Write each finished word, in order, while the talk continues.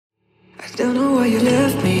Don't know why you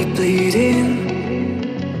left me bleeding.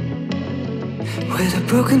 With a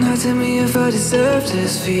broken heart, tell me if I deserve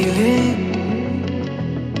this feeling.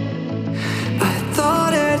 I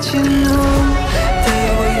thought that you know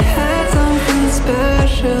that we had something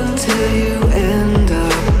special till you end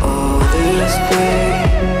up all this way.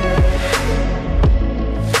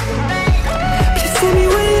 Please tell me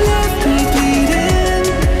why you left me bleeding.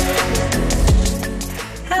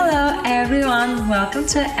 Hello everyone, welcome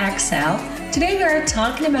to Excel. Today we are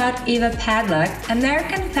talking about Eva Padlock,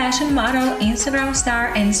 American fashion model, Instagram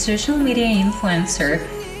star, and social media influencer.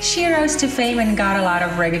 She rose to fame and got a lot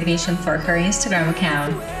of recognition for her Instagram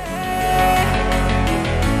account.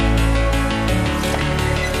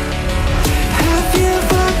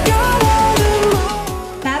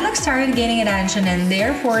 Padlock started gaining attention and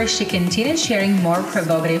therefore she continued sharing more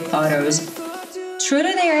provocative photos. True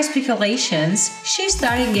to their speculations, she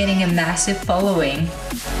started getting a massive following.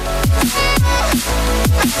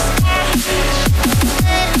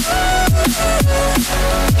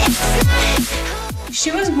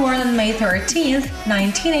 She was born on May 13,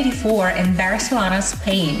 1984 in Barcelona,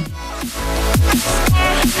 Spain.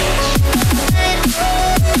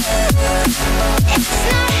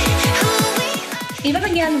 Eva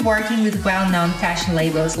began working with well-known fashion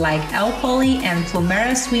labels like El Poli and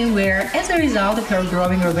Plumera Swimwear as a result of her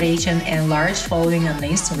growing reputation and large following on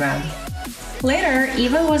Instagram. Later,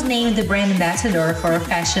 Eva was named the brand ambassador for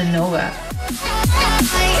Fashion Nova.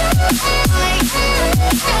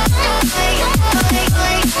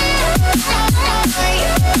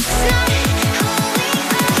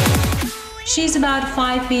 She's about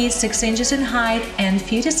 5 feet 6 inches in height and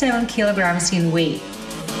 57 kilograms in weight.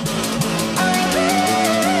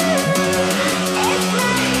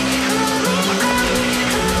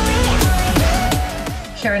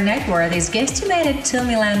 Her net worth is guesstimated $2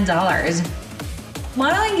 million.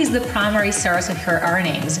 Modeling is the primary source of her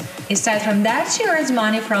earnings. Aside from that, she earns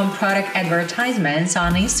money from product advertisements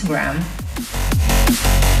on Instagram.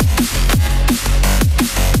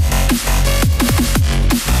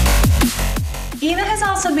 Eva has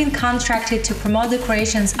also been contracted to promote the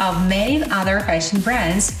creations of many other fashion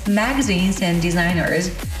brands, magazines, and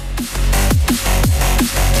designers.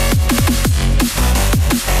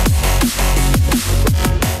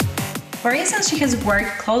 For instance, she has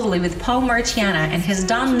worked closely with Paul Marciana and has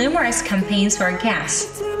done numerous campaigns for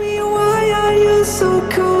Gas. Tell me why are you so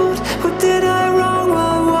cold? What did I wrong?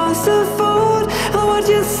 What was the fault? Or what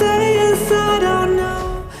you say is I don't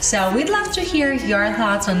know. So we'd love to hear your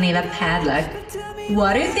thoughts on Eva Padlock.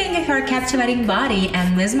 What do you think of her captivating body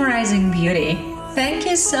and mesmerizing beauty? Thank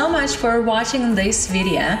you so much for watching this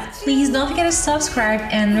video. Please don't forget to subscribe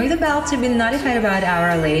and ring the bell to be notified about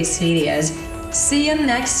our latest videos. See you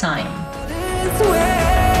next time. It's where